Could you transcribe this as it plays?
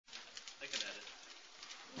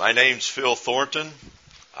My name's Phil Thornton.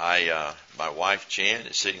 My wife Jan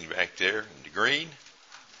is sitting back there in the green.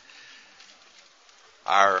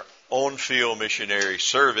 Our on-field missionary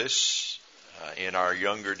service in our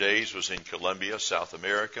younger days was in Colombia, South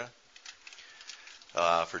America.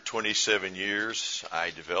 For 27 years,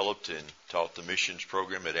 I developed and taught the missions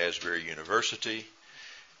program at Asbury University.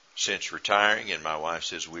 Since retiring, and my wife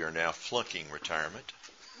says we are now flunking retirement.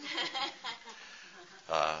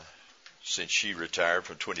 Since she retired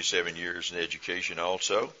from 27 years in education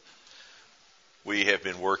also. We have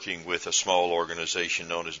been working with a small organization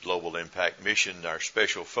known as Global Impact Mission. Our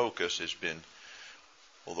special focus has been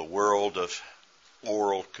the world of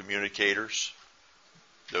oral communicators,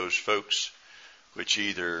 those folks which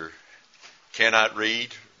either cannot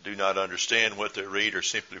read, do not understand what they read, or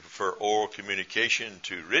simply prefer oral communication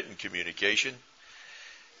to written communication,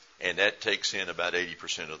 and that takes in about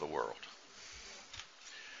 80% of the world.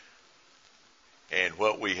 And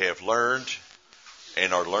what we have learned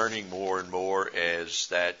and are learning more and more is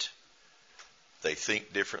that they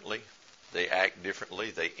think differently, they act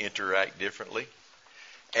differently, they interact differently,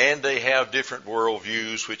 and they have different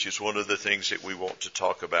worldviews, which is one of the things that we want to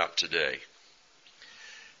talk about today.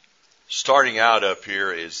 Starting out up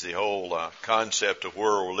here is the whole concept of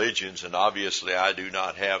world religions, and obviously I do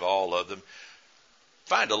not have all of them.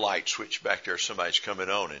 Find a light switch back there. Somebody's coming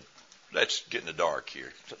on, and let's get in the dark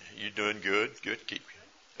here. You doing good? Good. Keep.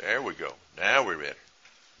 There we go. Now we're ready.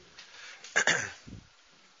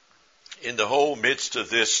 In the whole midst of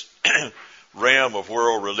this realm of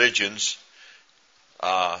world religions,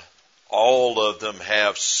 all of them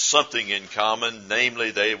have something in common.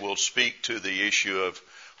 Namely, they will speak to the issue of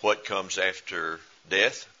what comes after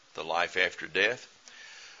death, the life after death.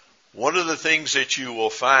 One of the things that you will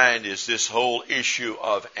find is this whole issue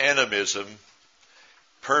of animism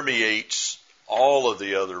permeates all of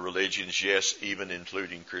the other religions, yes, even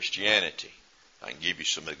including Christianity. I can give you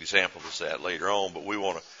some examples of that later on, but we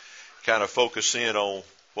want to kind of focus in on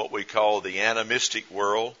what we call the animistic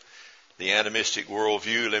world, the animistic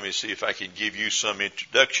worldview. Let me see if I can give you some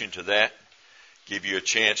introduction to that, give you a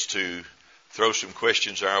chance to throw some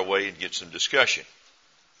questions our way and get some discussion.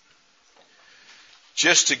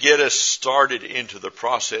 Just to get us started into the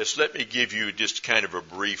process, let me give you just kind of a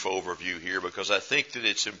brief overview here, because I think that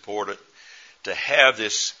it's important to have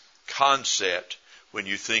this concept when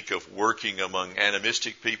you think of working among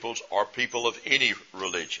animistic peoples or people of any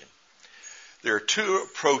religion. There are two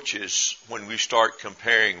approaches when we start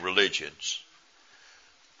comparing religions.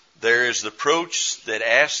 There is the approach that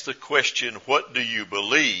asks the question, what do you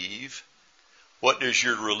believe? What does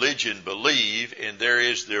your religion believe? And there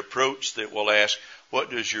is the approach that will ask, what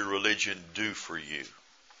does your religion do for you?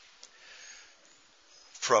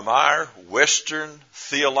 From our Western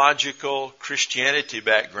theological Christianity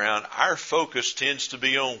background, our focus tends to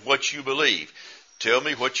be on what you believe. Tell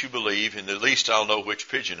me what you believe, and at least I'll know which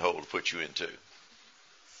pigeonhole to put you into.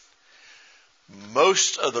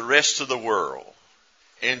 Most of the rest of the world,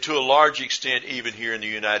 and to a large extent even here in the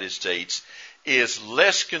United States, is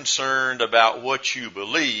less concerned about what you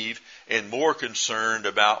believe and more concerned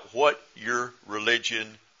about what your religion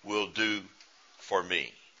will do for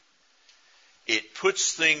me. It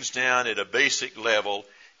puts things down at a basic level.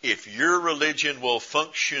 If your religion will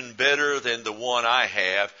function better than the one I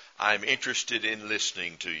have, I'm interested in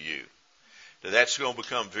listening to you. Now, that's going to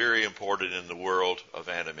become very important in the world of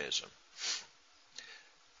animism.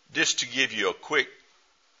 Just to give you a quick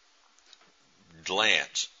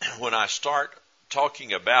glance, when I start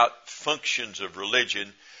talking about functions of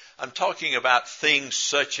religion, I'm talking about things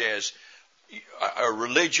such as a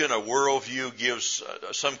religion, a worldview gives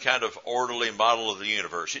some kind of orderly model of the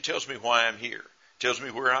universe. It tells me why I'm here. It tells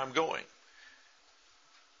me where I'm going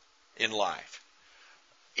in life.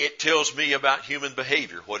 It tells me about human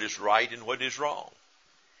behavior, what is right and what is wrong.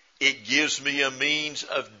 It gives me a means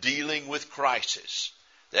of dealing with crisis.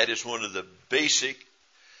 That is one of the basic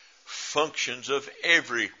functions of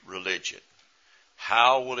every religion.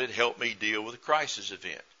 How will it help me deal with a crisis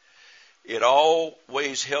event? It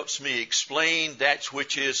always helps me explain that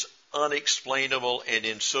which is unexplainable, and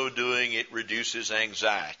in so doing it reduces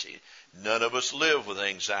anxiety. None of us live with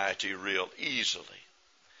anxiety real easily.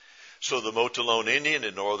 So the Motilone Indian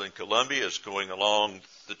in northern Colombia is going along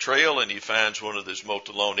the trail, and he finds one of these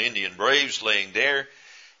Motilone Indian braves laying there.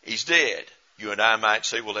 He's dead. You and I might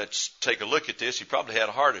say, well, let's take a look at this. He probably had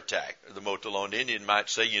a heart attack. The Motilone Indian might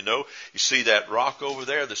say, you see that rock over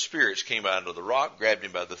there? The spirits came out of the rock, grabbed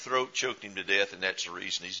him by the throat, choked him to death, and that's the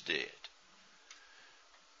reason he's dead.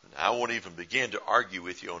 Now, I won't even begin to argue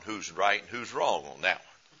with you on who's right and who's wrong on that one.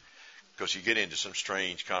 because you get into some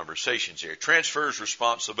strange conversations here. Transfers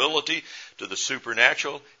responsibility to the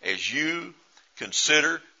supernatural as you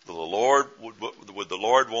consider the Lord, would the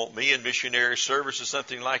Lord want me in missionary service or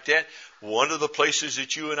something like that? One of the places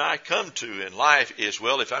that you and I come to in life is,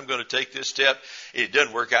 well, if I'm going to take this step, it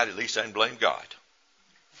doesn't work out, at least I can blame God,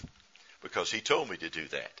 because He told me to do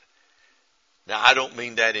that. Now, I don't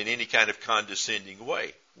mean that in any kind of condescending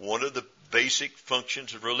way. One of the basic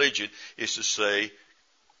functions of religion is to say,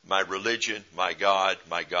 my religion, my God,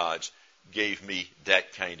 my gods gave me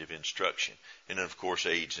that kind of instruction. And then, of course,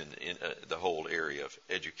 aids in the whole area of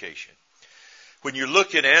education. When you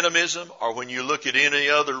look at animism or when you look at any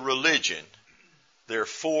other religion, there are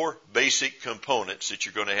four basic components that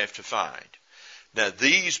you're going to have to find. Now,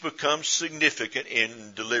 these become significant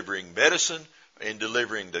in delivering medicine, in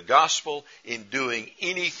delivering the gospel, in doing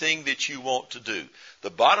anything that you want to do. The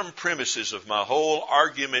bottom premises of my whole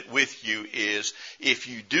argument with you is, if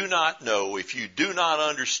you do not know, if you do not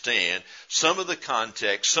understand some of the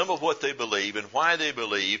context, some of what they believe and why they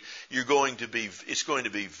believe, it's going to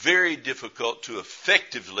be very difficult to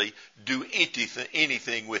effectively do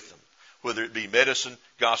anything with them, whether it be medicine,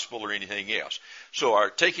 gospel, or anything else. So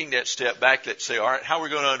taking that step back, let's say, all right, how are we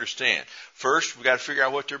going to understand? First, we've got to figure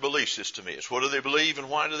out what their belief system is. What do they believe and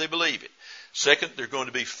why do they believe it? Second, they're going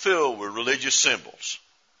to be filled with religious symbols.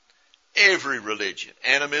 Every religion,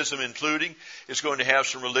 animism including, is going to have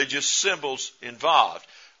some religious symbols involved.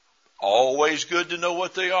 Always good to know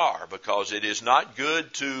what they are, because it is not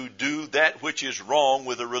good to do that which is wrong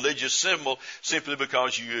with a religious symbol simply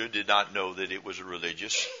because you did not know that it was a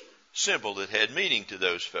religious symbol that had meaning to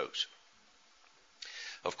those folks.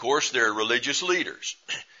 Of course, there are religious leaders.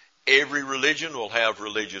 Every religion will have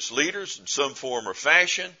religious leaders in some form or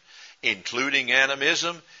fashion, including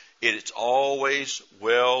animism. It's always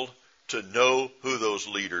well to know who those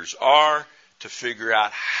leaders are, to figure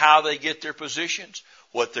out how they get their positions,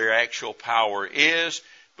 what their actual power is,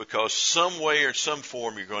 because some way or some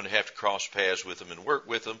form you're going to have to cross paths with them and work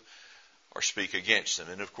with them or speak against them.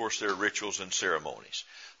 And of course, there are rituals and ceremonies.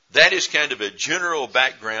 That is kind of a general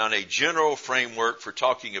background, a general framework for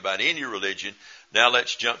talking about any religion. Now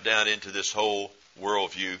let's jump down into this whole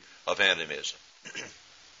worldview of animism.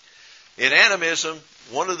 In animism,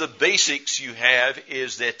 one of the basics you have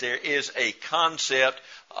is that there is a concept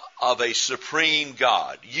of a supreme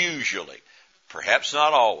God, usually. Perhaps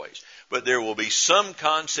not always. But there will be some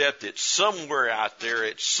concept that somewhere out there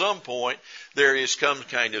at some point there is some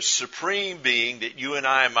kind of supreme being that you and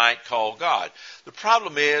I might call God. The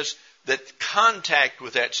problem is that contact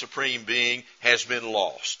with that supreme being has been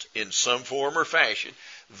lost in some form or fashion.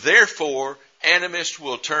 Therefore, animists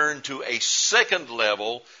will turn to a second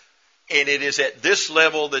level, and it is at this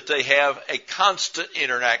level that they have a constant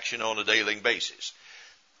interaction on a daily basis.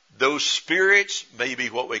 Those spirits may be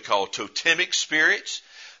what we call totemic spirits.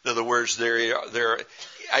 In other words,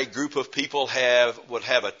 a group of people would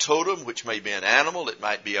have a totem, which may be an animal, it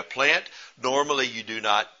might be a plant. Normally you do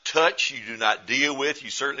not touch, you do not deal with, you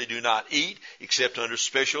certainly do not eat, except under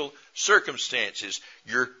special circumstances,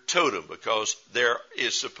 your totem, because there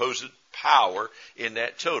is supposed power in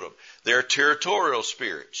that totem. There are territorial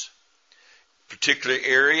spirits. Particular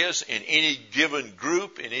areas in any given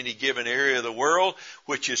group, in any given area of the world,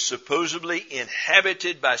 which is supposedly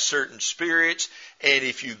inhabited by certain spirits, and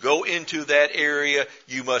if you go into that area,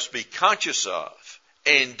 you must be conscious of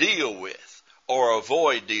and deal with or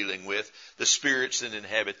avoid dealing with the spirits that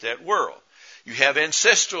inhabit that world. You have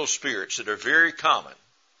ancestral spirits that are very common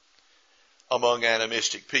among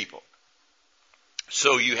animistic people.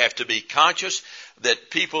 So you have to be conscious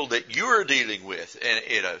that people that you are dealing with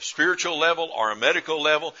at a spiritual level or a medical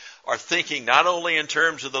level are thinking not only in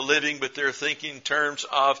terms of the living, but they're thinking in terms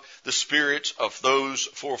of the spirits of those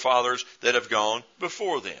forefathers that have gone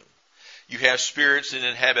before them. You have spirits that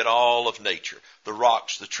inhabit all of nature, the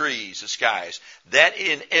rocks, the trees, the skies. That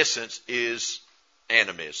in essence is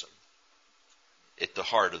animism at the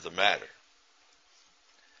heart of the matter.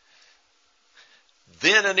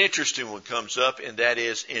 Then an interesting one comes up, and that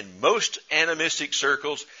is, in most animistic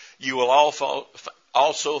circles, you will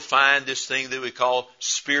also find this thing that we call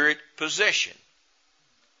spirit possession.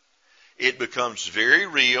 It becomes very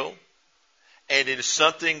real, and it is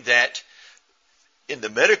something that in the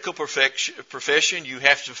medical profession you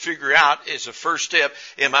have to figure out as a first step,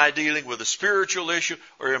 am I dealing with a spiritual issue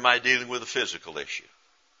or am I dealing with a physical issue?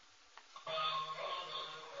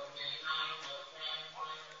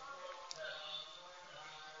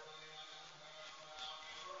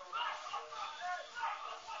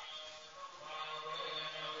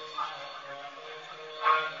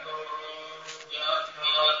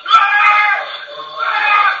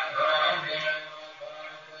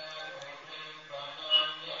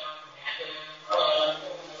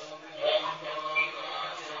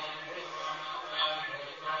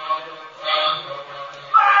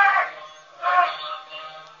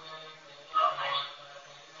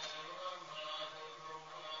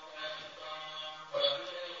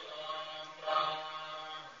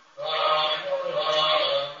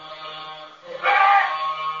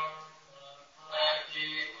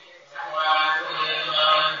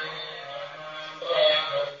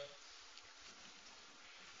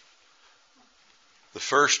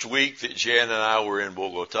 first week that Jan and I were in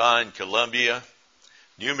Bogota in Colombia,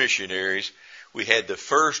 new missionaries, we had the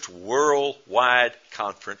first worldwide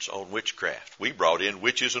conference on witchcraft. We brought in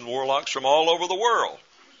witches and warlocks from all over the world.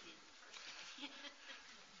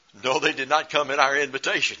 No, they did not come at our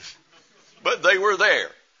invitation, but they were there.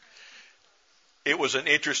 It was an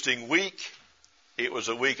interesting week. It was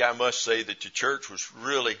a week, I must say, that the church was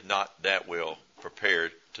really not that well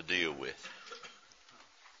prepared to deal with.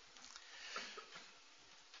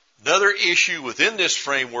 Another issue within this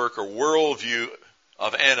framework or worldview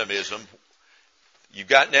of animism, you've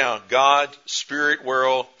got now God, spirit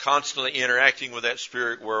world, constantly interacting with that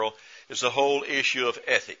spirit world, is the whole issue of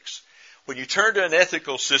ethics. When you turn to an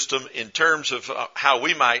ethical system in terms of how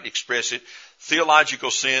we might express it,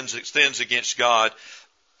 theological sins against God,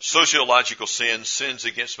 sociological sins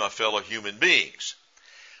against my fellow human beings.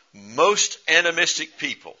 Most animistic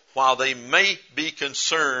people, while they may be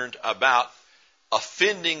concerned about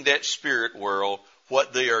offending that spirit world,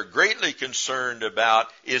 what they are greatly concerned about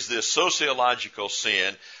is this sociological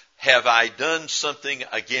sin. Have I done something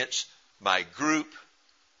against my group,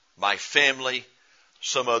 my family,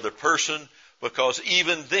 some other person? Because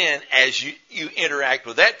even then, as you interact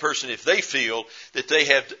with that person, if they feel that they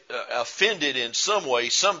have offended in some way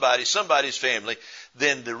somebody's family,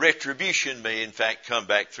 then the retribution may in fact come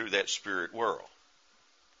back through that spirit world.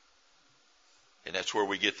 And that's where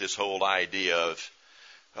we get this whole idea of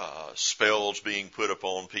spells being put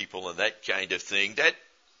upon people and that kind of thing. That,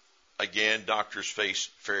 again, doctors face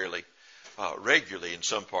fairly regularly in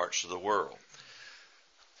some parts of the world.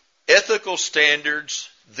 Ethical standards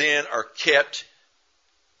then are kept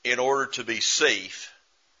in order to be safe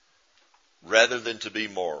rather than to be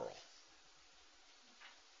moral.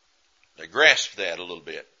 Now grasp that a little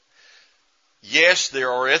bit. Yes,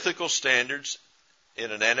 there are ethical standards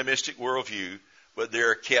in an animistic worldview, but they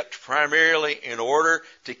are kept primarily in order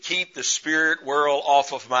to keep the spirit world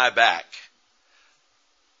off of my back.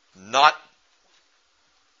 Not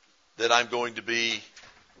that I'm going to be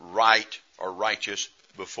right or righteous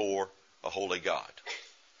before a holy God.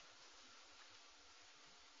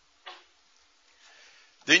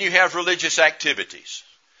 Then you have religious activities.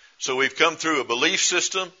 So we've come through a belief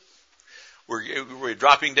system. We're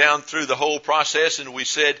dropping down through the whole process, and we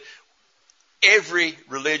said every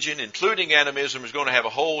religion, including animism, is going to have a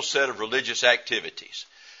whole set of religious activities.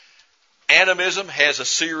 Animism has a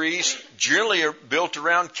series generally built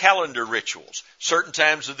around calendar rituals. Certain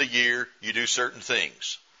times of the year, you do certain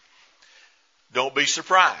things. Don't be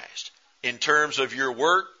surprised. In terms of your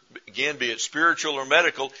work, again, be it spiritual or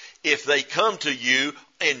medical, if they come to you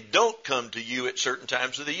and don't come to you at certain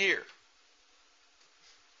times of the year.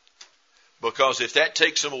 Because if that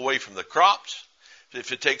takes them away from the crops,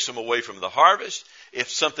 if it takes them away from the harvest, if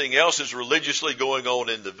something else is religiously going on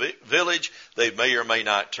in the village, they may or may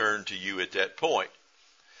not turn to you at that point.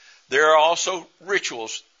 There are also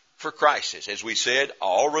rituals for crisis. As we said,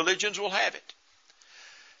 all religions will have it.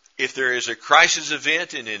 If there is a crisis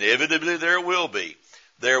event, and inevitably there will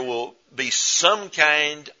be some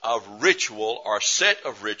kind of ritual or set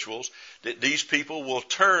of rituals that these people will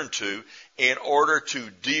turn to in order to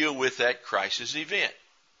deal with that crisis event.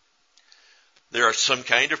 There is some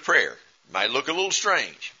kind of prayer. Might look a little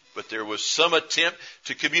strange, but there was some attempt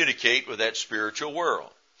to communicate with that spiritual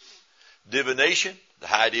world. Divination,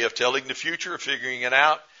 the idea of telling the future, of figuring it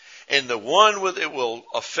out. And the one that will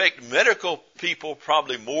affect medical people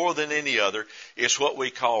probably more than any other is what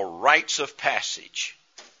we call rites of passage.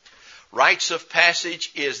 Rites of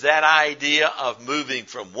passage is that idea of moving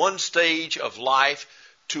from one stage of life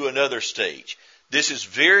to another stage. This is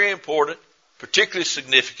very important, particularly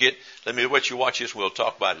significant. Let me let you watch this. We'll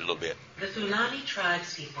talk about it a little bit. The Fulani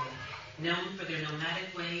tribespeople, known for their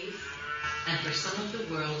nomadic ways and for some of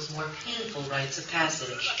the world's more painful rites of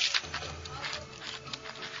passage.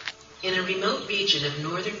 In a remote region of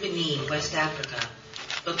northern Benin, West Africa,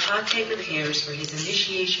 Bapate prepares for his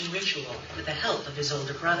initiation ritual with the help of his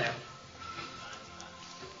older brother.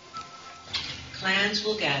 Clans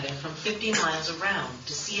will gather from 50 miles around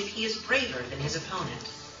to see if he is braver than his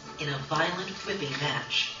opponent in a violent whipping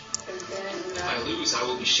match. If I lose, I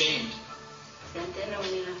will be shamed,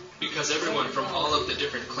 because everyone from all of the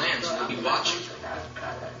different clans will be watching.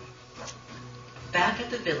 Back at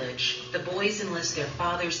the village, the boys enlist their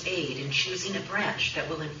father's aid in choosing a branch that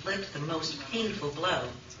will inflict the most painful blow.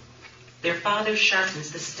 Their father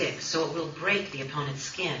sharpens the stick so it will break the opponent's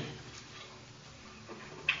skin.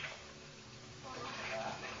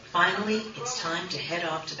 Finally, it's time to head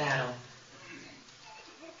off to battle.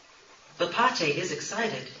 Bapate is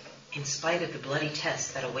excited, in spite of the bloody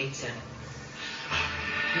test that awaits him.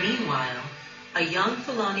 Meanwhile, A young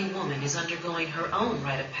Fulani woman is undergoing her own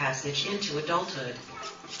rite of passage into adulthood.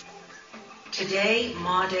 Today,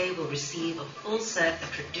 Made will receive a full set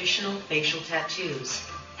of traditional facial tattoos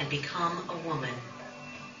and become a woman.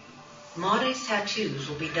 Made's tattoos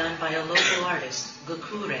will be done by a local artist,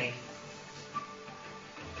 Gokure.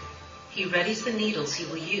 He readies the needles he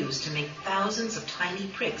will use to make thousands of tiny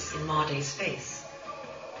pricks in Made's face.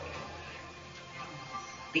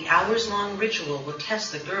 The hours-long ritual will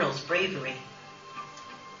test the girl's bravery.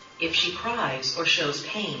 If she cries or shows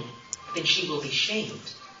pain, then she will be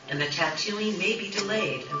shamed, and the tattooing may be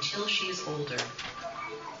delayed until she is older.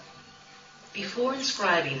 Before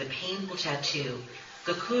inscribing the painful tattoo,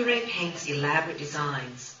 Gokure paints elaborate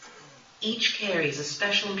designs. Each carries a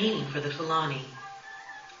special meaning for the Fulani.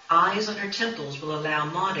 Eyes on her temples will allow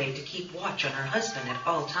Made to keep watch on her husband at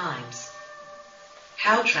all times.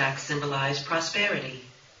 Cow tracks symbolize prosperity.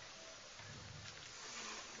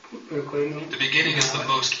 The beginning is the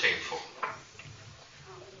most painful.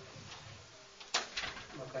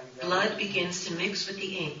 Blood begins to mix with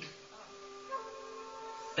the ink,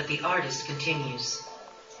 but the artist continues.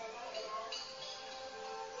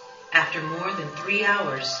 After more than 3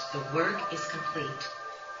 hours, the work is complete.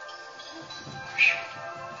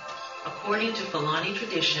 According to Fulani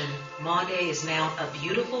tradition, Made is now a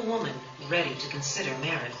beautiful woman ready to consider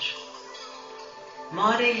marriage.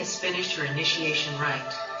 Made has finished her initiation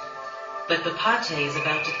rite, but Bapate is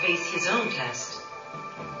about to face his own test.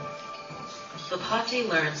 Bapate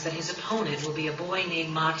learns that his opponent will be a boy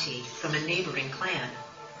named Mati from a neighboring clan.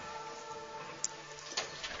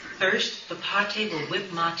 First, Bapate will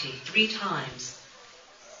whip Mati 3 times,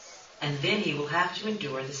 and then he will have to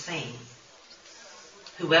endure the same.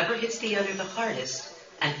 Whoever hits the other the hardest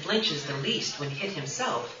and flinches the least when hit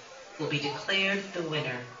himself will be declared the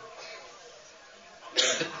winner.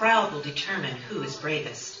 The crowd will determine who is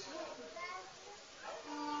bravest.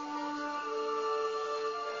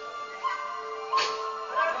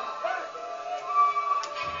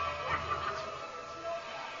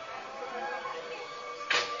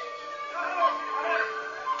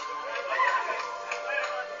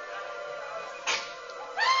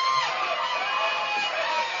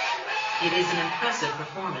 It is an impressive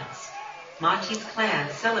performance. Mati's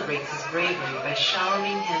clan celebrates his bravery by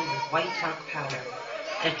showering him with white talc powder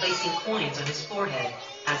and placing coins on his forehead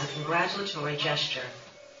as a congratulatory gesture.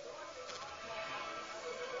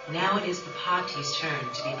 Now it is Bapate's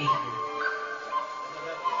turn to be beaten.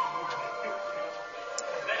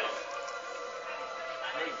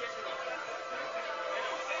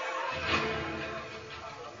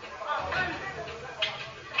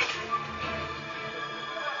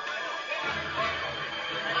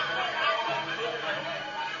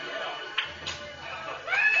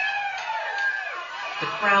 The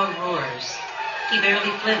crowd roars. He barely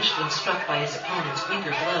flinched when struck by his opponent's weaker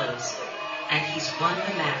blows, and he's won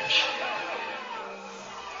the match.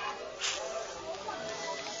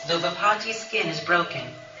 Though Bapate's skin is broken,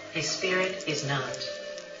 his spirit is not.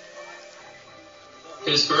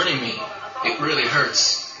 It is burning me. It really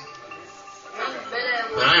hurts.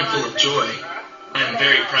 But I am full of joy. I am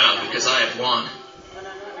very proud because I have won.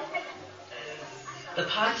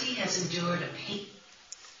 Bapate has endured a pain.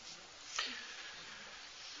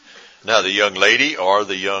 Now the young lady or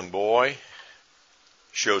the young boy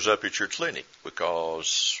shows up at your clinic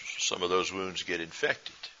because some of those wounds get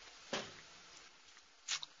infected.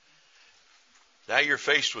 Now you're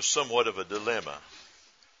faced with somewhat of a dilemma.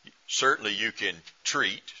 Certainly you can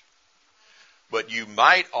treat, but you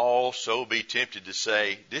might also be tempted to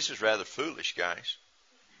say, this is rather foolish, guys.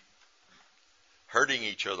 Hurting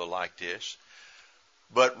each other like this.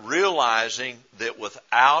 But realizing that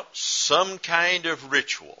without some kind of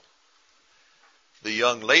ritual, the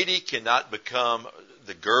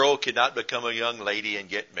girl cannot become a young lady and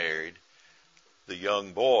get married. The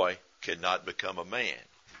young boy cannot become a man.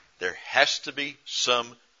 There has to be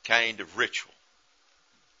some kind of ritual.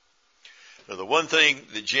 Now, the one thing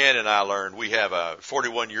that Jan and I learned, we have a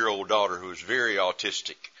 41-year-old daughter who is very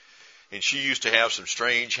autistic. And she used to have some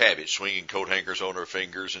strange habits, swinging coat hangers on her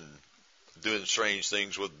fingers and doing strange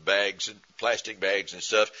things with bags and plastic bags and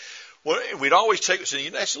stuff. Well, we'd always say,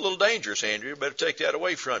 that's a little dangerous, Andrea. Better take that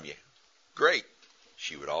away from you. Great.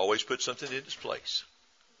 She would always put something in its place.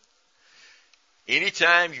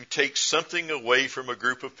 Anytime you take something away from a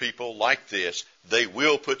group of people like this, they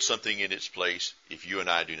will put something in its place if you and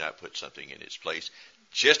I do not put something in its place.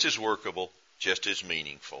 Just as workable, just as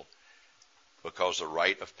meaningful, because the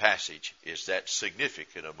rite of passage is that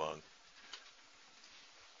significant among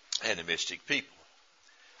animistic people.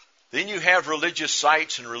 Then you have religious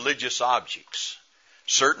sites and religious objects.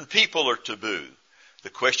 Certain people are taboo. The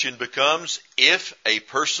question becomes, if a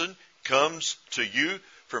person comes to you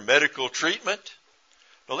for medical treatment,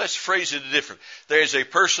 well, let's phrase it different. There's a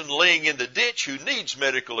person laying in the ditch who needs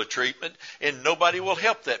medical treatment, and nobody will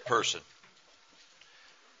help that person.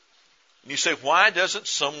 And you say, why doesn't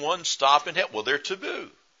someone stop and help? Well, they're taboo.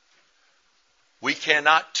 We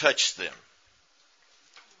cannot touch them.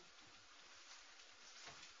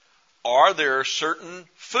 Or there are certain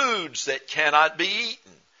foods that cannot be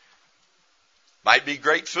eaten. Might be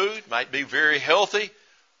great food, might be very healthy,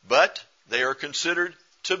 but they are considered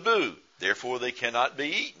taboo. Therefore, they cannot be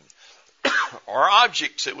eaten. Or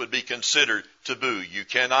objects that would be considered taboo. You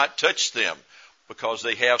cannot touch them because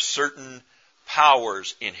they have certain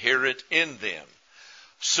powers inherent in them.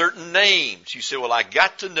 Certain names. You say, well, I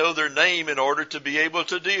got to know their name in order to be able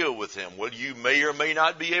to deal with them. Well, you may or may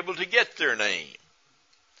not be able to get their name.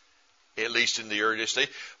 At least in the earliest stage,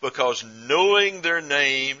 because knowing their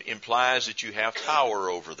name implies that you have power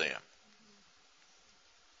over them.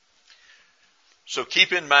 So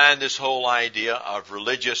keep in mind this whole idea of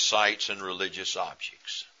religious sites and religious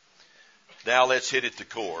objects. Now let's hit at the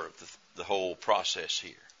core of the whole process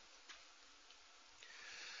here.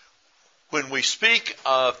 When we speak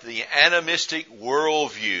of the animistic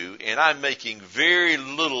worldview, and I'm making very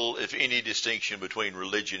little, if any, distinction between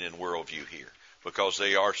religion and worldview here, because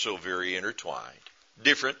they are so very intertwined.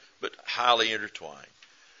 Different, but highly intertwined.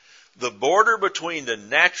 The border between the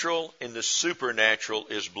natural and the supernatural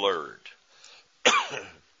is blurred.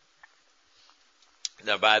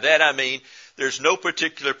 Now, by that I mean there's no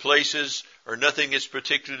particular places or nothing is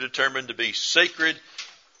particularly determined to be sacred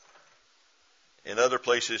and other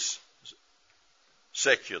places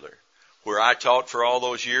secular. Where I taught for all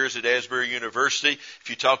those years at Asbury University, if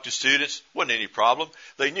you talk to students, wasn't any problem.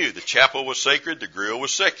 They knew the chapel was sacred, the grill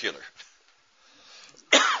was secular.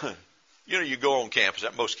 You go on campus,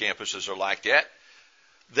 most campuses are like that.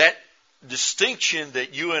 That distinction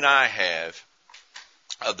that you and I have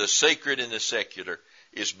of the sacred and the secular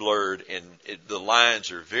is blurred, and the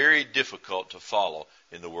lines are very difficult to follow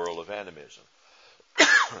in the world of animism.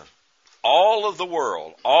 All of the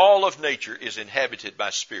world, all of nature is inhabited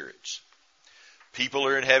by spirits. People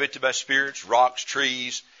are inhabited by spirits, rocks,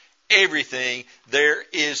 trees, everything. There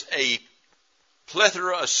is a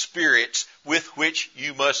plethora of spirits with which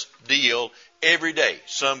you must deal every day.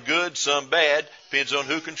 Some good, some bad, depends on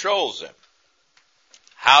who controls them.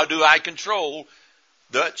 How do I control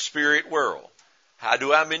that spirit world? How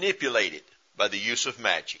do I manipulate it? By the use of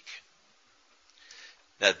magic.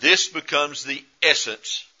 Now this becomes the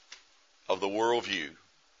essence of the worldview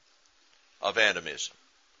of animism.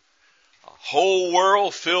 A whole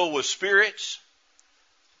world filled with spirits.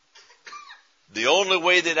 The only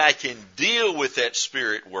way that I can deal with that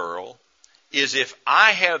spirit world is if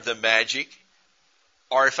I have the magic,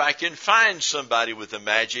 or if I can find somebody with the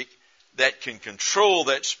magic that can control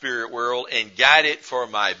that spirit world and guide it for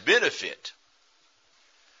my benefit,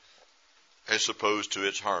 as opposed to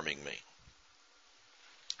its harming me.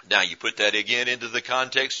 Now you put that again into the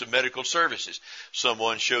context of medical services.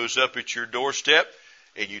 Someone shows up at your doorstep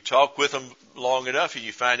and you talk with them long enough and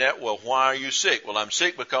you find out, well, why are you sick? Well, I'm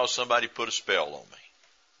sick because somebody put a spell on me.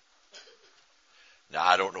 Now,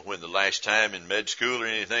 I don't know when the last time in med school or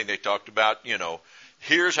anything they talked about,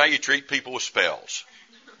 here's how you treat people with spells.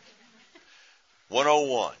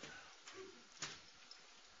 101.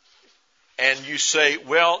 And you say,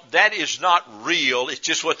 well, that is not real. It's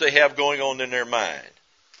just what they have going on in their mind.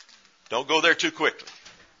 Don't go there too quickly.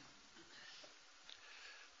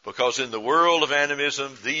 Because in the world of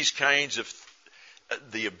animism, these kinds of,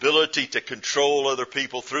 the ability to control other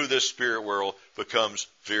people through this spirit world becomes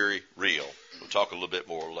very real. We'll talk a little bit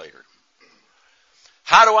more later.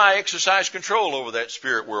 How do I exercise control over that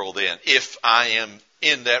spirit world then, if I am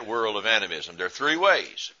in that world of animism? There are three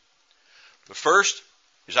ways. The first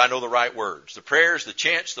is I know the right words. The prayers, the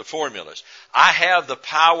chants, the formulas. I have the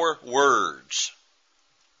power words,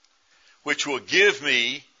 which will give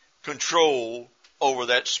me control over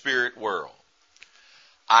that spirit world.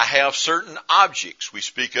 I have certain objects. We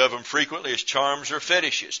speak of them frequently as charms or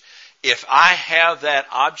fetishes. If I have that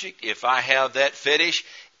object, if I have that fetish,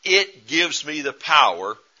 it gives me the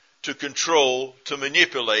power to control, to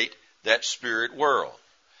manipulate that spirit world.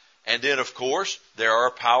 And then, of course, there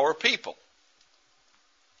are power people.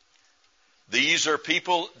 These are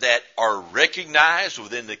people that are recognized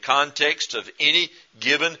within the context of any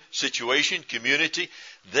given situation, community.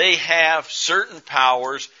 They have certain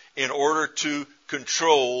powers in order to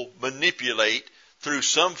control, manipulate, through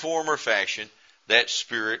some form or fashion, that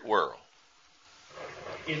spirit world.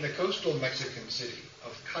 In the coastal Mexican city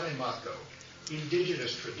of Canimaco,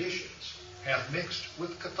 indigenous traditions have mixed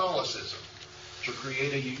with Catholicism. to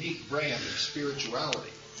create a unique brand of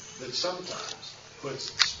spirituality that sometimes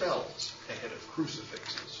puts spells ahead of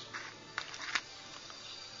crucifixes.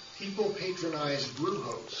 People patronize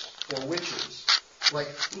brujos, or witches, like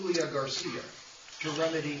Julia Garcia, to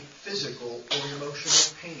remedy physical or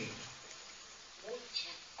emotional pain.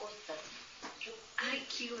 I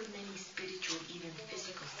cure many spiritual, even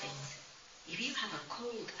physical things. If you have a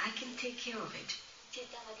cold, I can take care of it.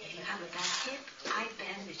 If you have a bad hip, I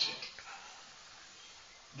bandage it.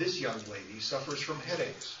 This young lady suffers from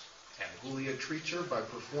headaches, and Julia treats her by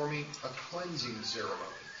performing a cleansing ceremony,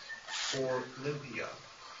 or limpia.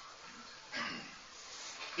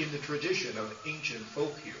 In the tradition of ancient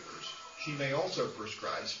folk healers, she may also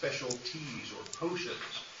prescribe special teas or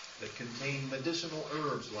potions that contain medicinal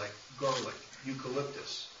herbs like garlic,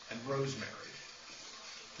 eucalyptus, and rosemary.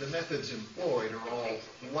 The methods employed are all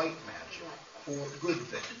white magic, or good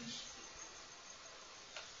things.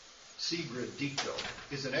 Sigrid Dicto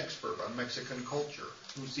is an expert on Mexican culture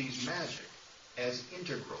who sees magic as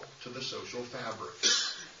integral to the social fabric.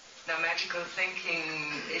 Now, magical thinking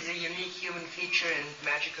is a unique human feature, and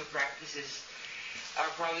magical practices are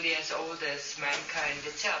probably as old as mankind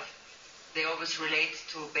itself. They always relate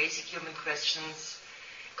to basic human questions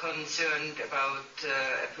concerned about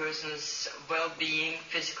a person's well-being,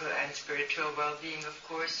 physical and spiritual well-being, of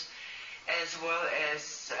course, as well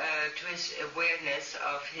as to his awareness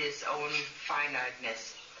of his own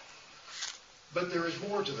finiteness. But there is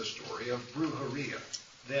more to the story of brujeria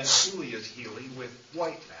than Julia's healing with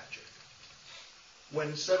white magic.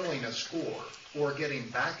 When settling a score or getting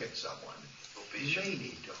back at someone, you may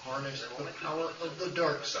need to harness the power of the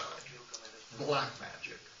dark side, black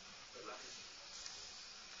magic.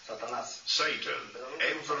 Satan,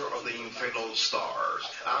 emperor of the infernal stars,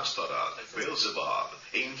 Astaroth, Beelzebub,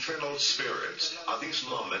 infernal spirits, at this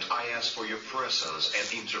moment I ask for your presence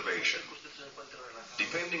and intervention.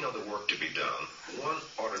 Depending on the work to be done, one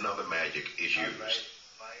or another magic is used.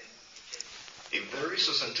 If there is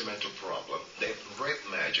a sentimental problem, then red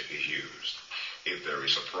magic is used. If there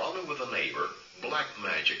is a problem with a neighbor, black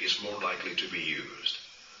magic is more likely to be used.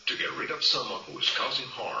 To get rid of someone who is causing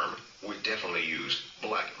harm, we definitely use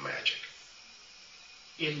black magic.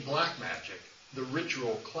 In black magic, the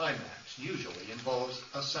ritual climax usually involves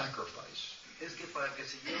a sacrifice.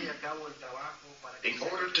 In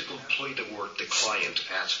order to complete the work the client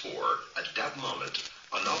asks for, at that moment,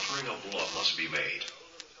 an offering of blood must be made.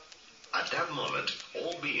 At that moment,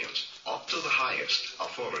 all beings, up to the highest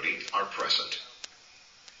authority, are present.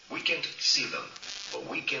 We can't see them, but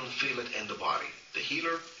we can feel it in the body, the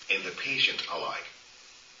healer and the patient alike.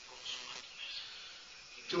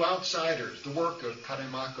 To outsiders, the work of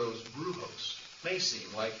Catemaco's brujos may seem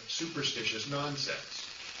like superstitious nonsense.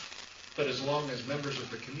 But as long as members of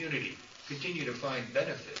the community continue to find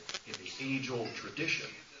benefit in the age-old tradition,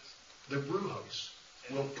 the brujos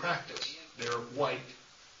will practice their white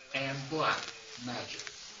and black magic.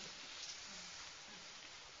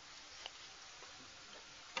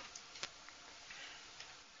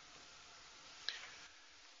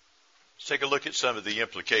 Let's take a look at some of the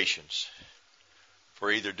implications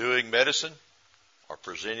for either doing medicine or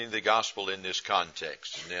presenting the gospel in this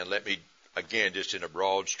context. And then let me, again, just in a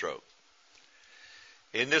broad stroke.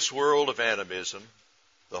 In this world of animism,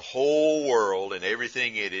 the whole world and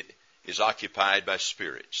everything in it is occupied by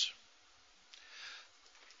spirits.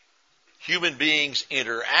 Human beings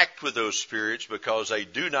interact with those spirits because they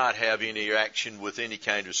do not have any interaction with any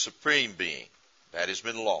kind of supreme being. That has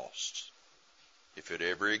been lost, if it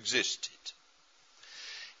ever existed.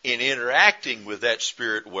 In interacting with that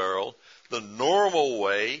spirit world, the normal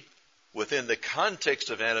way within the context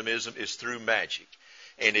of animism is through magic.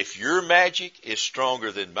 And if your magic is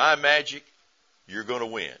stronger than my magic, you're going to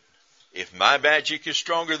win. If my magic is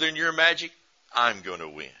stronger than your magic, I'm going to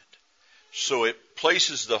win. So it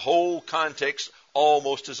places the whole context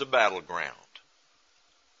almost as a battleground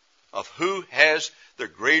of who has the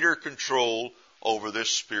greater control over this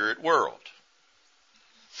spirit world.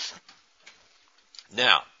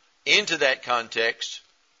 Now, into that context,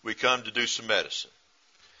 we come to do some medicine.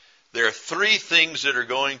 There are three things that are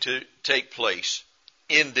going to take place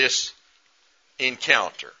in this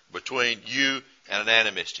encounter between you and an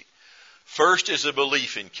animistic. First is a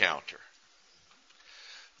belief encounter.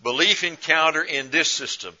 Belief encounter in this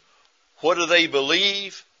system. What do they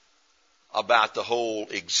believe about the whole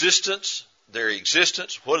existence, their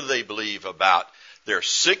existence? What do they believe about their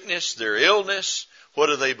sickness, their illness? What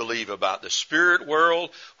do they believe about the spirit world?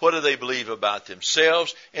 What do they believe about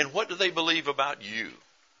themselves? And what do they believe about you?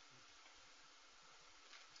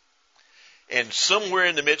 And somewhere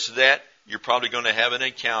in the midst of that, you're probably going to have an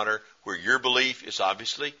encounter where your belief is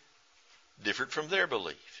obviously different from their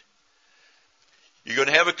belief. You're going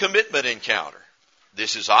to have a commitment encounter.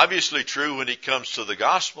 This is obviously true when it comes to the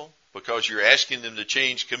gospel because you're asking them to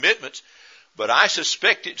change commitments. But I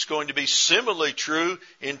suspect it's going to be similarly true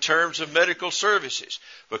in terms of medical services.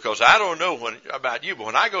 Because I don't know about you, but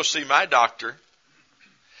when I go see my doctor,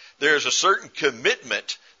 there's a certain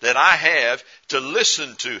commitment that I have to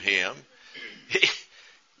listen to him.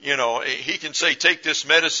 He can say, take this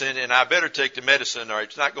medicine, and I better take the medicine, or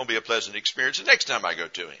it's not going to be a pleasant experience the next time I go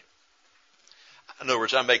to him. In other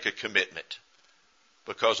words, I make a commitment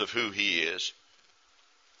because of who he is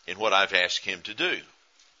and what I've asked him to do.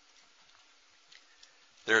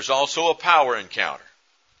 There's also a power encounter.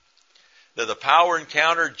 Now, the power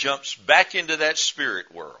encounter jumps back into that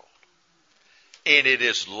spirit world. And it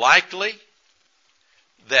is likely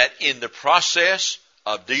that in the process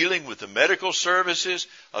of dealing with the medical services,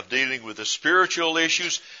 of dealing with the spiritual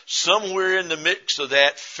issues, somewhere in the mix of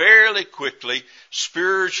that, fairly quickly,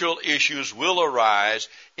 spiritual issues will arise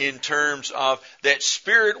in terms of that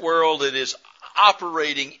spirit world that is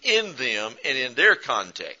operating in them and in their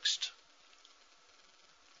context,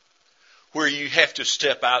 where you have to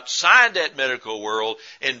step outside that medical world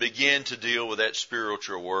and begin to deal with that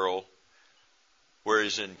spiritual world, where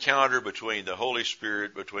is an encounter between the Holy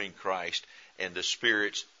Spirit, between Christ, and the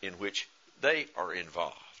spirits in which they are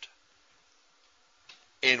involved.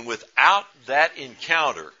 And without that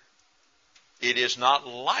encounter, it is not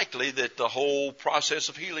likely that the whole process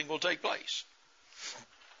of healing will take place.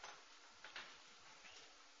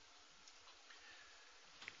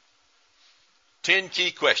 Ten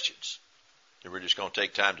key questions. And we're just going to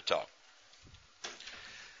take time to talk.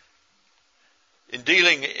 In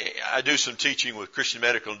dealing, I do some teaching with Christian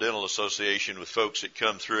Medical and Dental Association with folks that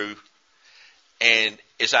come through. And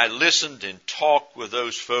as I listened and talked with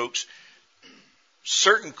those folks,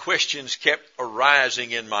 certain questions kept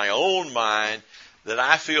arising in my own mind that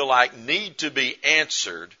I feel like need to be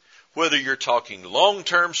answered, whether you're talking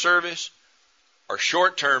long-term service or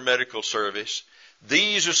short-term medical service.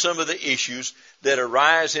 These are some of the issues that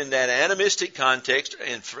arise in that animistic context,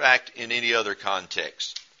 in fact, in any other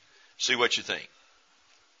context. See what you think.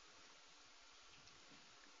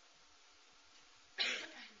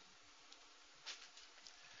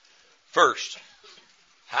 First,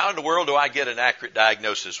 how in the world do I get an accurate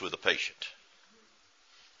diagnosis with a patient?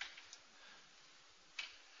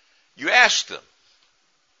 You ask them.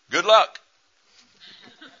 Good luck.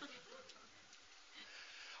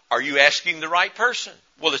 Are you asking the right person?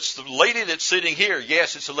 Well, it's the lady that's sitting here.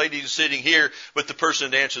 Yes, it's the lady that's sitting here, but the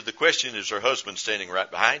person that answered the question is her husband standing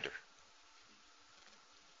right behind her.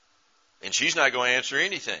 And she's not going to answer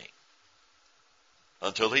anything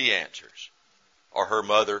until he answers, or her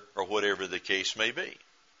mother, or whatever the case may be.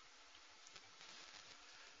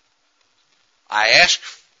 I ask,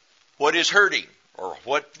 what is hurting, or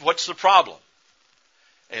what's the problem?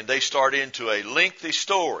 And they start into a lengthy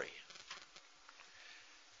story.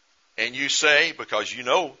 And you say, because you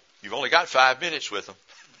know you've only got 5 minutes with them,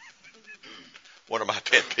 one of my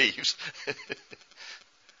pet peeves,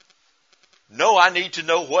 no, I need to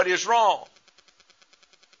know what is wrong.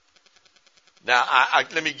 Now,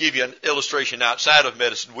 let me give you an illustration outside of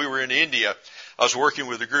medicine. We were in India. I was working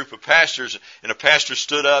with a group of pastors, and a pastor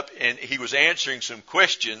stood up, and he was answering some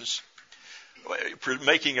questions,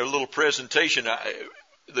 making a little presentation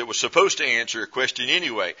that was supposed to answer a question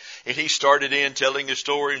anyway. And he started in telling his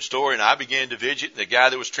story, and I began to fidget, and the guy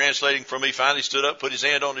that was translating for me finally stood up, put his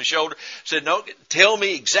hand on his shoulder, said, no, tell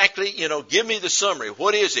me exactly, give me the summary.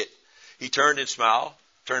 What is it? He turned and smiled,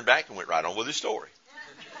 turned back, and went right on with his story.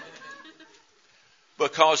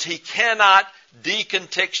 Because he cannot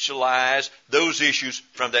decontextualize those issues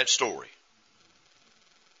from that story.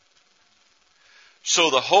 So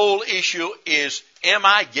the whole issue is, am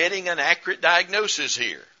I getting an accurate diagnosis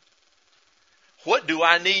here? What do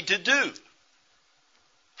I need to do?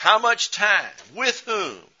 How much time? With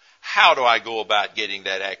whom? How do I go about getting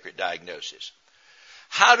that accurate diagnosis?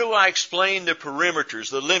 How do I explain the perimeters,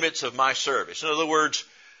 the limits of my service? In other words,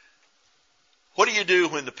 what do you do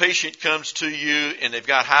when the patient comes to you and they've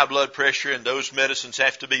got high blood pressure and those medicines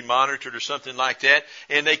have to be monitored or something like that,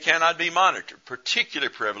 and they cannot be monitored,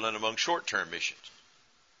 particularly prevalent among short-term missions?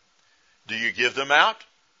 Do you give them out?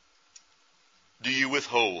 Do you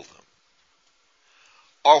withhold them?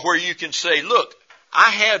 Or where you can say, look, I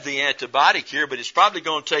have the antibiotic here, but it's probably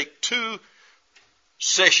going to take 2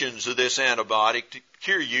 sessions of this antibiotic to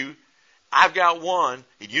cure you. I've got 1,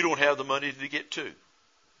 and you don't have the money to get 2.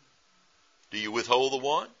 Do you withhold the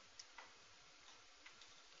 1?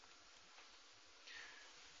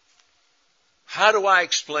 How do I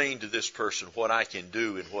explain to this person what I can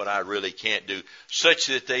do and what I really can't do, such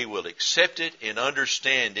that they will accept it and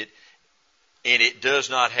understand it, and it does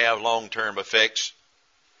not have long-term effects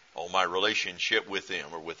on my relationship with them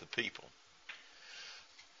or with the people?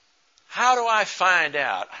 How do I find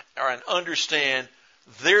out or understand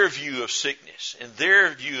their view of sickness and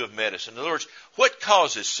their view of medicine? In other words, what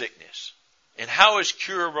causes sickness and how is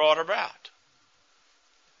cure brought about?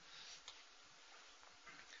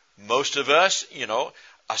 Most of us,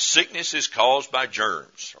 a sickness is caused by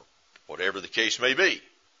germs, or whatever the case may be.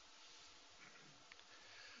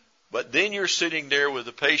 But then you're sitting there with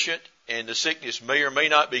the patient, and the sickness may or may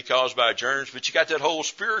not be caused by germs, but you got that whole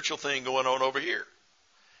spiritual thing going on over here.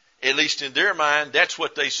 At least in their mind, that's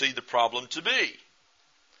what they see the problem to be.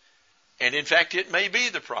 And in fact, it may be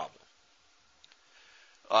the problem.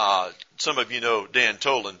 Some of you know Dan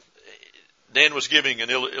Tolan. Dan was giving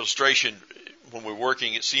an illustration when we were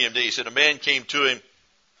working at CMD. He said a man came to him.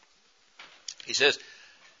 He says,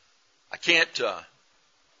 I can't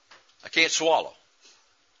swallow.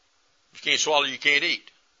 If you can't swallow, you can't eat.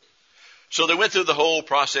 So they went through the whole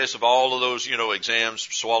process of all of those, exams,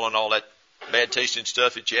 swallowing all that bad tasting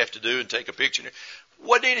stuff that you have to do and take a picture.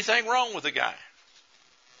 Wasn't anything wrong with the guy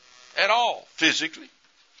at all, physically.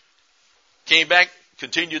 Came back,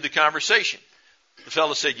 continued the conversation. The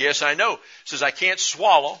fellow said, yes, I know. He says, I can't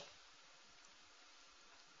swallow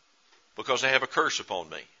because I have a curse upon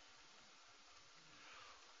me.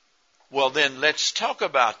 Well, then let's talk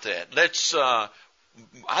about that.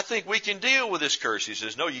 I think we can deal with this curse. He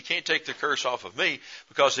says, no, you can't take the curse off of me,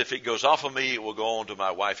 because if it goes off of me, it will go on to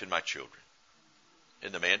my wife and my children.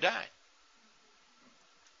 And the man died.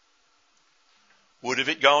 Would have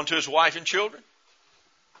it gone to his wife and children?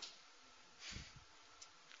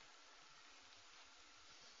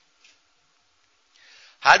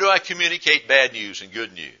 How do I communicate bad news and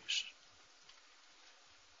good news?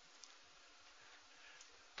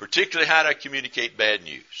 Particularly, how do I communicate bad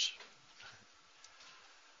news?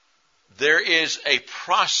 There is a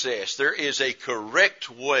process, there is a correct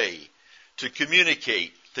way to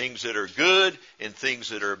communicate things that are good and things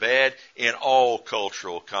that are bad in all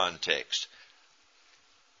cultural contexts.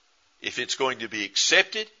 If it's going to be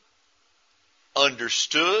accepted,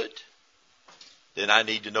 understood, then I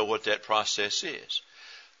need to know what that process is.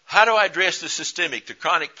 How do I address the systemic, the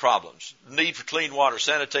chronic problems, the need for clean water,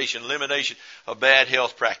 sanitation, elimination of bad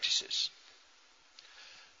health practices?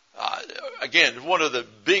 Again, one of the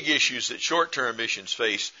big issues that short-term missions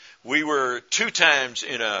face, we were 2 times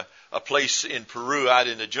in a place in Peru out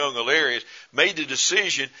in the jungle areas, made the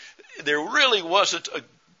decision there really wasn't a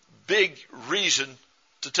big reason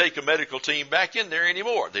to take a medical team back in there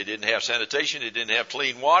anymore. They didn't have sanitation, they didn't have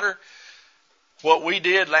clean water. What we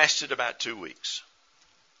did lasted about 2 weeks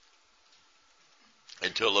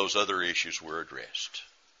until those other issues were addressed.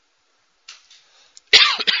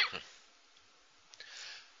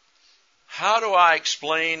 How do I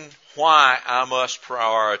explain why I must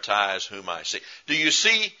prioritize whom I see? Do you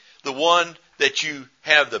see the one that you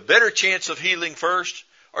have the better chance of healing first,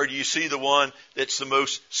 or do you see the one that's the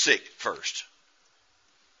most sick first?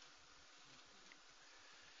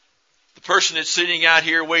 The person that's sitting out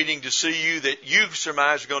here waiting to see you that you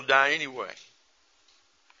surmise is going to die anyway.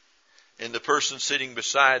 And the person sitting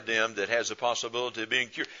beside them that has a possibility of being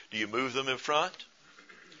cured, do you move them in front?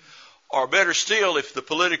 Or better still, if the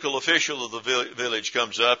political official of the village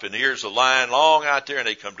comes up and here's a line long out there and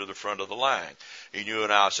they come to the front of the line. And you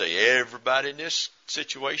and I say, everybody in this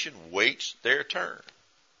situation waits their turn.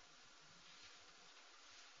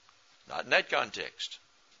 Not in that context.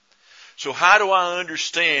 So how do I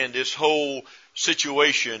understand this whole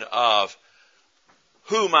situation of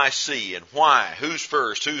whom I see and why, who's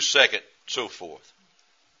first, who's second, so forth?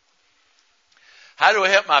 How do I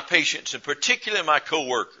help my patients, and particularly my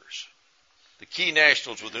co-workers, the key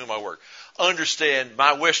nationals with whom I work, understand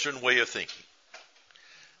my Western way of thinking?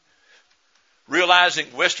 Realizing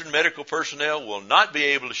Western medical personnel will not be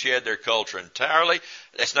able to shed their culture entirely.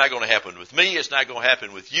 That's not going to happen with me. It's not going to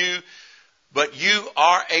happen with you. But you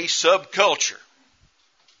are a subculture.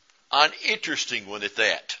 An interesting one at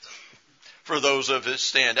that. For those of us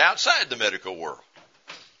stand outside the medical world.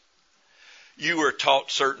 You are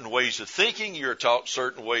taught certain ways of thinking. You're taught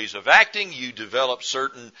certain ways of acting. You develop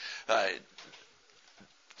certain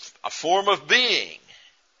a form of being.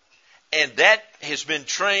 And that has been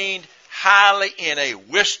trained highly in a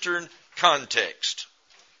Western context.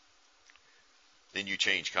 Then you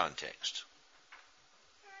change context.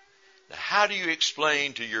 Now, how do you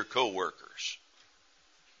explain to your coworkers?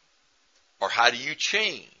 Or how do you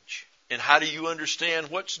change? And how do you understand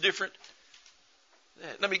what's different?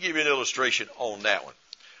 Let me give you an illustration on that one.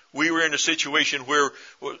 We were in a situation where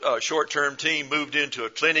a short-term team moved into a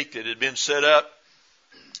clinic that had been set up.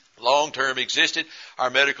 Long-term existed. Our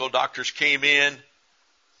medical doctors came in.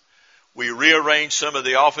 We rearranged some of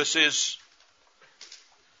the offices,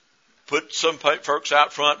 put some folks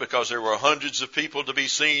out front because there were hundreds of people to be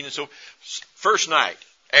seen. And so first night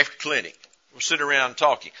after clinic, we're sitting around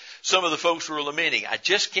talking. Some of the folks were lamenting, I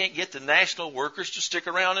just can't get the national workers to stick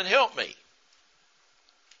around and help me.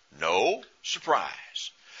 No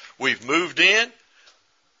surprise. We've moved in.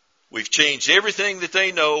 We've changed everything that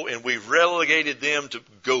they know, and we've relegated them to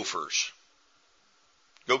gophers.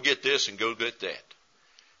 Go get this and go get that.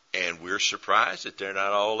 And we're surprised that they're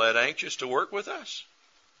not all that anxious to work with us.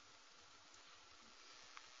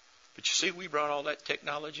 But you see, we brought all that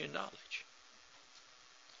technology and knowledge.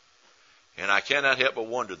 And I cannot help but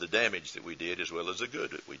wonder the damage that we did as well as the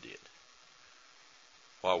good that we did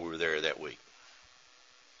while we were there that week.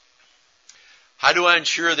 How do I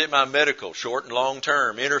ensure that my medical, short and long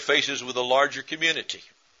term, interfaces with a larger community?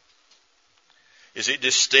 Is it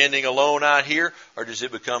just standing alone out here, or does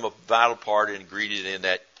it become a vital part and ingredient in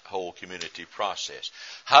that whole community process?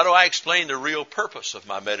 How do I explain the real purpose of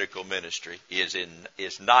my medical ministry is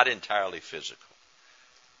not entirely physical?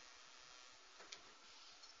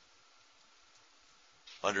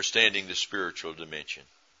 Understanding the spiritual dimension.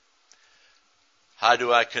 How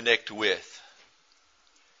do I connect with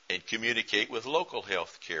and communicate with local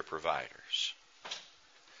health care providers?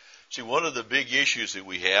 See, one of the big issues that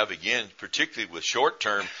we have, again, particularly with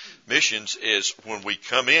short-term missions, is when we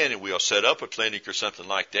come in and we'll set up a clinic or something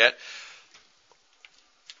like that,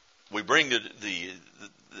 we bring the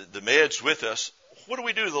meds with us. What do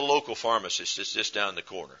we do to the local pharmacist that's just down the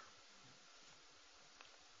corner?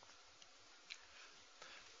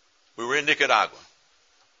 We were in Nicaragua.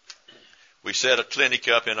 We set a clinic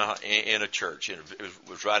up in a church, and it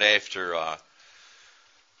was right after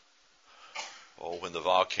when the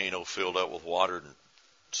volcano filled up with water and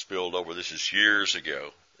spilled over. This is years ago.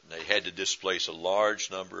 And they had to displace a large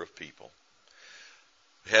number of people.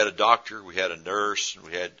 We had a doctor, we had a nurse, and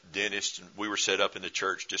we had dentists, and we were set up in the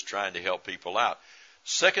church just trying to help people out.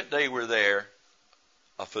 Second day we're there,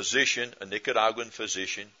 a Nicaraguan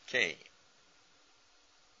physician came.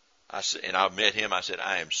 I met him. I said,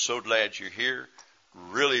 I am so glad you're here.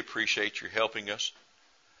 Really appreciate your helping us.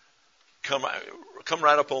 Come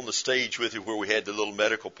right up on the stage with you where we had the little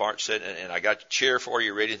medical part set, and I got a chair for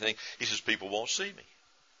you, ready to think. He says, people won't see me.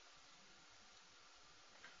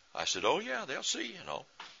 I said, oh yeah, they'll see you,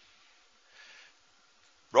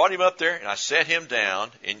 Brought him up there, and I sat him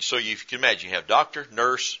down, and so you can imagine, you have doctor,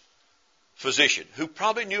 nurse, physician, who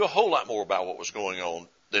probably knew a whole lot more about what was going on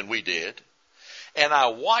than we did. And I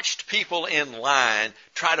watched people in line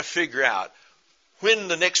try to figure out when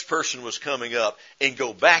the next person was coming up and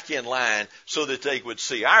go back in line so that they would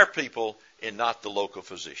see our people and not the local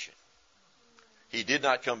physician. He did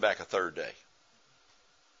not come back a third day.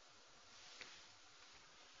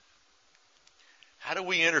 How do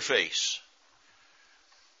we interface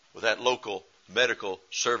with that local medical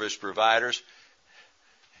service providers?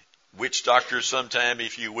 Witch doctors sometime,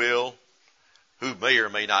 if you will, who may or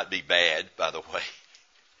may not be bad, by the way,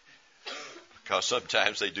 because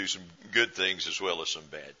sometimes they do some good things as well as some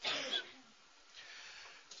bad things.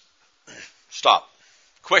 Stop.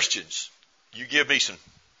 Questions. You give me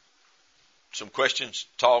some questions,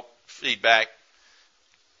 talk, feedback.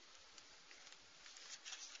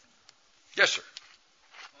 Yes, sir.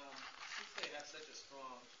 Since they have such a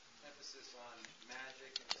strong emphasis on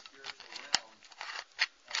magic and the spiritual realm,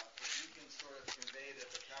 if you can sort of convey that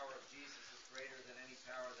the power of Jesus is greater than any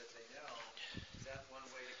power that they know, is that one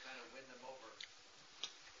way to kind of win them over?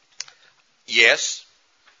 Yes.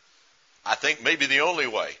 I think maybe the only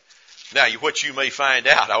way. Now, what you may find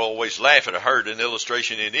out, I always laugh at, I heard an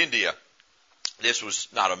illustration in India. This was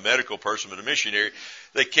not a medical person, but a missionary.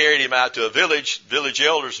 They carried him out to a village. Village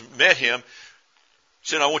elders met him,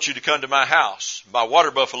 said, I want you to come to my house. My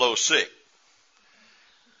water buffalo is sick.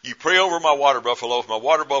 You pray over my water buffalo. If my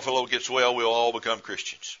water buffalo gets well, we'll all become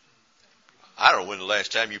Christians. I don't know when the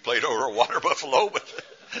last time you prayed over a water buffalo, but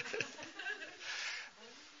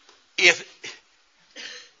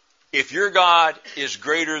if your God is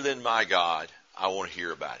greater than my God, I want to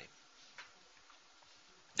hear about him.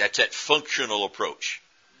 That's that functional approach.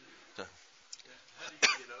 How do you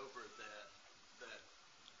get over that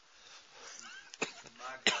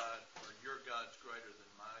my God or your God's greater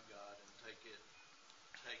than my God, and take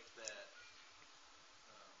that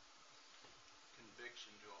conviction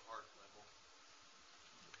to a heart level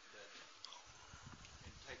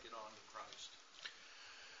and take it on to Christ?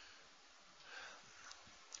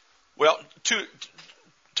 Well,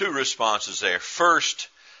 two responses there. First,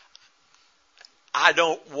 I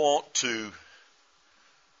don't want to,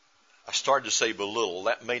 I started to say belittle.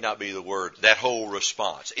 That may not be the word. That whole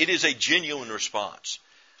response. It is a genuine response.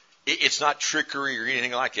 It's not trickery or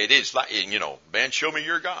anything like that. It is like, man, show me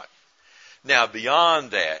your God. Now,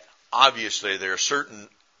 beyond that, obviously there's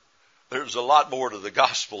a lot more to the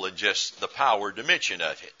gospel than just the power dimension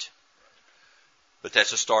of it. But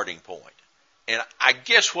that's a starting point. And I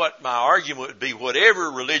guess what my argument would be,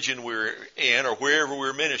 whatever religion we're in or wherever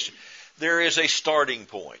we're ministering, there is a starting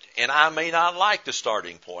point. And I may not like the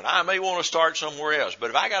starting point. I may want to start somewhere else.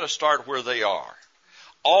 But if I got to start where they are,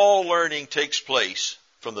 all learning takes place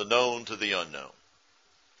from the known to the unknown.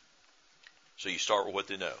 So you start with what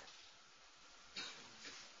they know.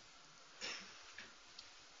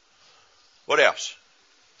 What else?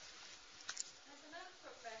 As a medical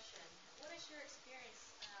profession, what is your experience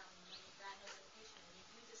when you diagnose a patient and you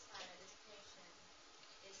do decide that this patient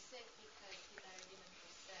is sick because he's either given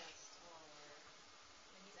possessed or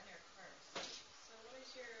when he's under a curse? So what is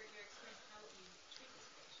your experience? How would you treat this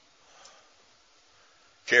patient?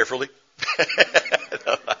 Carefully.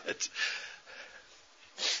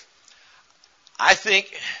 I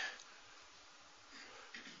think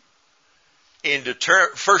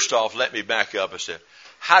first off, let me back up and say,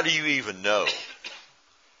 how do you even know?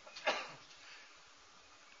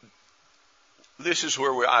 This is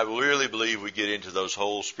where I really believe we get into those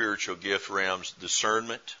whole spiritual gift realms,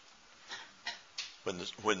 discernment.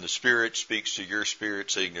 When the Spirit speaks to your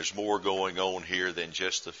spirit, saying there's more going on here than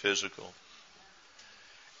just the physical.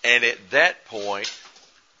 And at that point,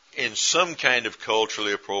 in some kind of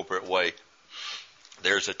culturally appropriate way,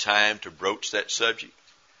 there's a time to broach that subject.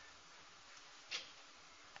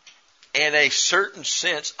 In a certain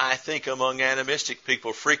sense, I think among animistic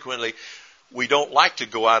people frequently, we don't like to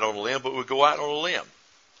go out on a limb, but we go out on a limb.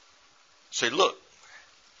 Say, look,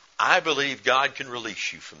 I believe God can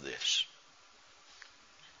release you from this.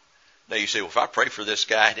 Now you say, well, if I pray for this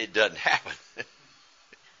guy and it doesn't happen,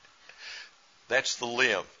 that's the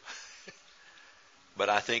limb. But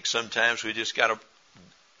I think sometimes we just got to,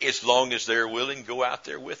 as long as they're willing, go out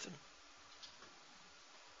there with them.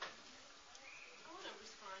 I want to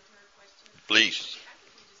respond to her question. Please. I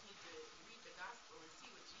think we just need to read the gospel and see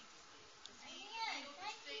what Jesus did.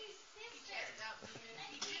 He cast out demons.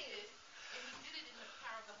 He did it, and he did it in the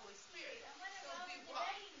power of the Holy Spirit. So we walk.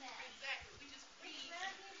 Exactly. We just read,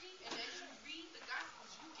 and as you read the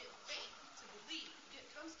gospels, you get faith to believe. It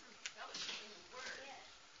comes through fellowship in the Word,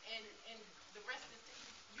 and the rest is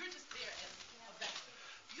you're just there as a vessel.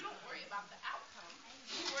 You don't worry about the outcome.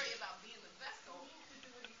 You worry about being the vessel to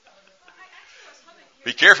do what He's telling us. I actually was hoping.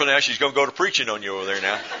 Be careful now. She's going to go to preaching on you over there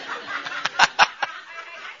now. I actually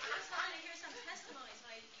was hoping to hear some testimonies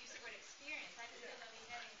when I use the word experience. I just didn't know if you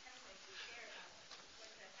had any testimonies to share about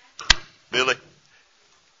what could have happened. Billy,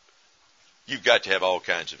 you've got to have all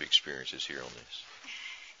kinds of experiences here on this.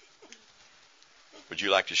 Would you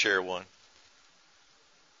like to share one?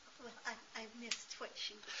 Well, I missed what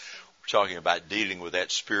she was saying. We're talking about dealing with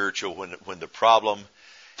that spiritual when the problem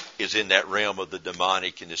is in that realm of the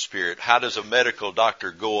demonic and the spirit. How does a medical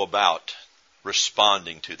doctor go about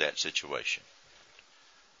responding to that situation?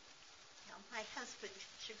 Now, my husband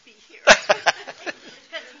should be here.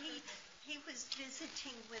 Because he was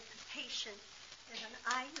visiting with a patient in an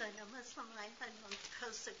island, a Muslim island on the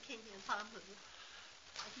coast of Kenya, Lamu.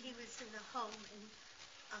 And he was in the home, and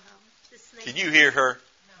this lady... Can you hear her?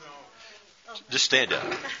 No. Oh. Just stand up.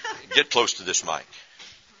 Get close to this mic.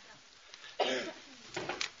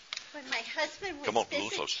 When my husband was Come on, a little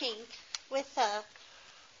closer. visiting with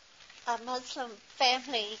a Muslim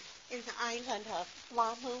family in the island of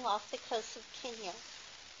Lamu off the coast of Kenya,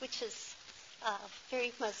 which is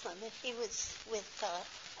very Muslim, and he was with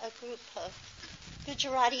a group of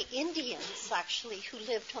Gujarati Indians, actually, who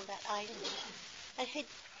lived on that island. And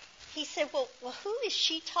he said, well, who is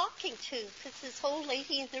she talking to? Because this old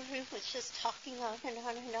lady in the room was just talking on and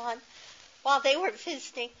on and on while they were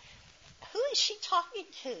visiting. Who is she talking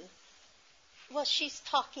to? Well, she's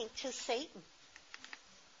talking to Satan.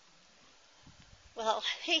 Well,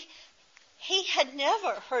 he had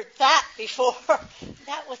never heard that before.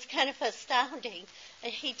 That was kind of astounding.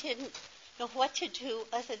 And he didn't know what to do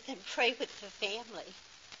other than pray with the family.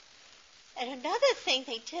 And another thing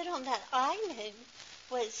they did on that island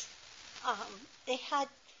was they had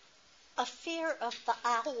a fear of the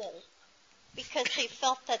owl because they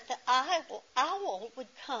felt that the owl would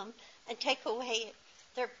come and take away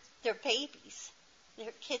their babies.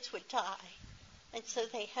 Their kids would die. And so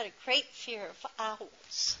they had a great fear of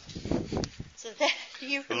owls. So that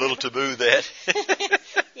you a little taboo, that.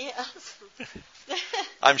 Yes.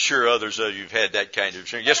 I'm sure others of you have had that kind of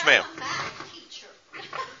experience. Yes, ma'am. I'm a math teacher.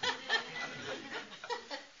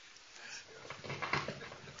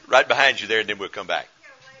 right behind you there, and then we'll come back.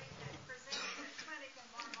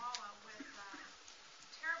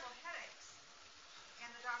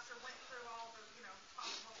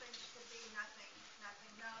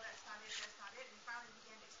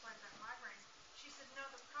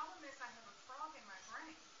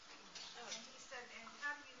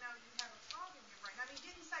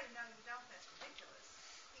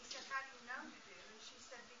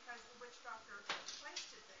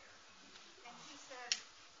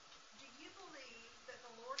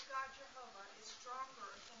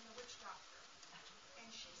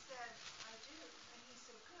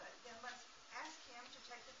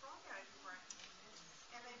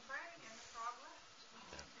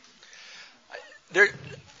 There,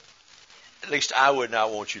 at least I would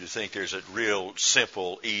not want you to think there's a real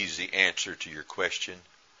simple, easy answer to your question.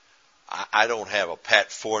 I don't have a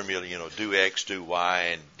pat formula, do X, do Y,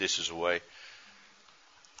 and this is the way.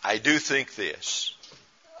 I do think this,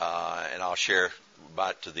 and I'll share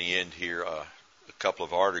about to the end here a couple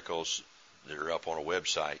of articles that are up on a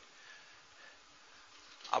website.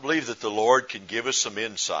 I believe that the Lord can give us some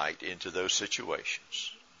insight into those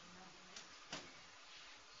situations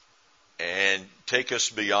and take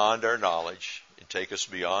us beyond our knowledge and take us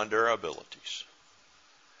beyond our abilities,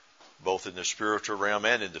 both in the spiritual realm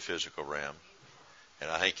and in the physical realm.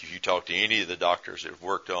 And I think if you talk to any of the doctors that have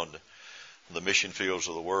worked on the mission fields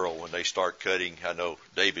of the world, when they start cutting, I know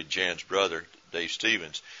David Jan's brother, Dave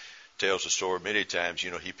Stevens, tells the story many times.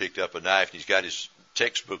 He picked up a knife and he's got his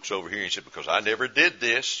textbooks over here, and he said, because I never did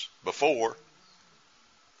this before,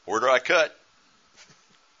 where do I cut?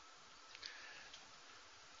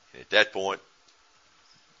 At that point,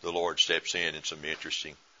 the Lord steps in some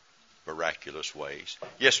interesting, miraculous ways.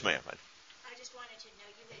 Yes, ma'am. I just wanted to know,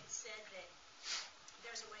 you had said that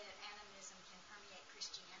there's a way that animism can permeate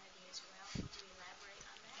Christianity as well. Would you elaborate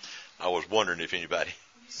on that? I was wondering if anybody...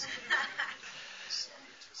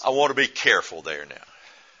 I want to be careful there now.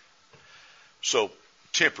 So,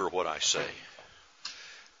 temper what I say.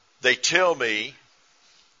 They tell me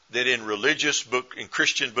that in in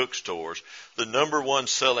Christian bookstores, the number one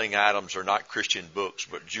selling items are not Christian books,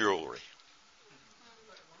 but jewelry.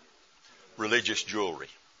 Religious jewelry.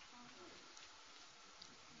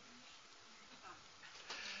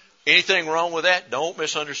 Anything wrong with that? Don't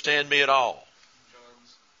misunderstand me at all.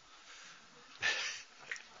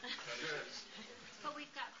 But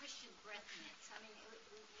we've got Christian breath mints.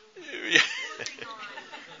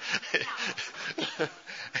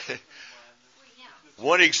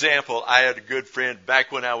 One example, I had a good friend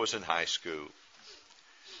back when I was in high school.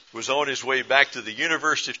 Was on his way back to the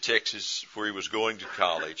University of Texas where he was going to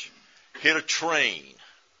college. Hit a train.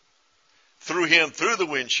 Threw him through the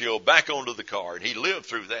windshield back onto the car, and he lived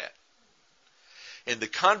through that. And the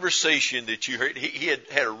conversation that you heard, he had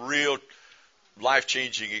had a real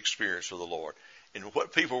life-changing experience with the Lord. And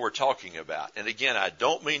what people were talking about, and again, I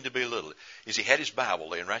don't mean to belittle it, is he had his Bible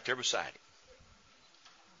laying right there beside him.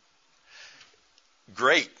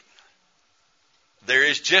 Great. There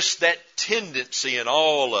is just that tendency in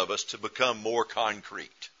all of us to become more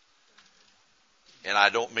concrete. And I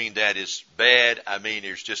don't mean that is bad. I mean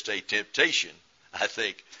there's just a temptation, I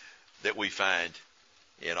think, that we find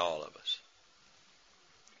in all of us.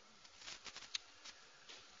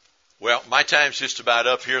 Well, my time's just about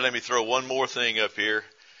up here. Let me throw one more thing up here.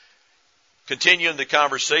 Continuing the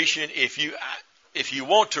conversation, if you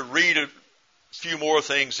want to read a few more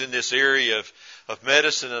things in this area of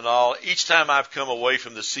medicine and all, each time I've come away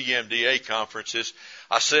from the CMDA conferences,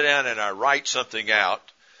 I sit down and I write something out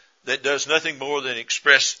that does nothing more than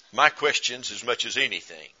express my questions as much as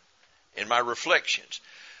anything and my reflections.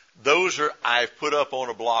 Those I've put up on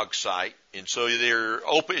a blog site, and so they're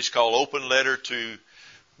open. It's called Open Letter to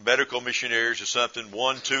Medical Missionaries or something.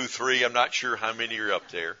 1, 2, 3. I'm not sure how many are up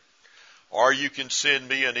there. Or you can send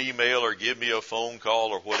me an email or give me a phone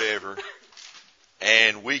call or whatever,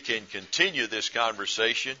 and we can continue this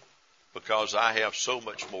conversation because I have so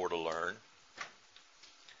much more to learn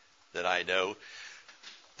than I know.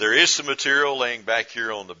 There is some material laying back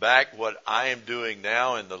here on the back. What I am doing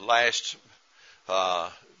now in the last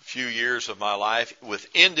few years of my life,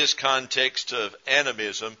 within this context of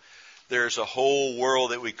animism, there's a whole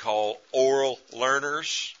world that we call oral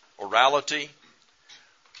learners, orality,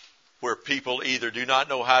 where people either do not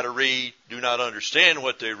know how to read, do not understand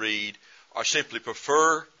what they read, or simply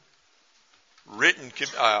prefer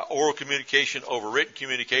oral communication over written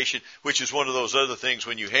communication, which is one of those other things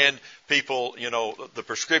when you hand people, the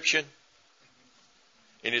prescription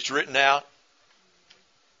and it's written out.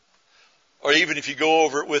 Or even if you go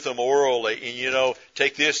over it with them orally and,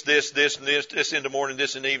 take this in the morning,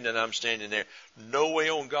 this in the evening, and I'm standing there. No way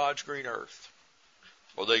on God's green earth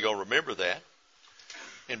Well, they're going to remember that.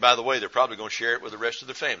 And by the way, they're probably going to share it with the rest of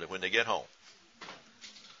the family when they get home,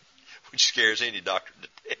 which scares any doctor to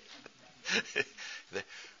death.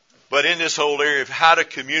 But in this whole area of how to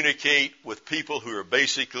communicate with people who are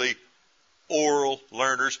basically oral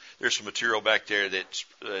learners, there's some material back there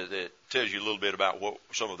that tells you a little bit about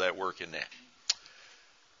some of that work in that.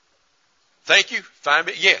 Thank you.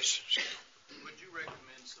 Yes. Would you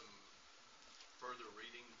recommend some further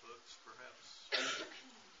reading books, perhaps,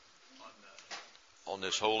 on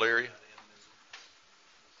this whole area?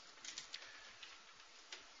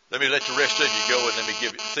 Let me let the rest of you go and let me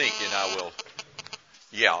think, and I will.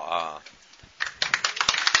 Yeah.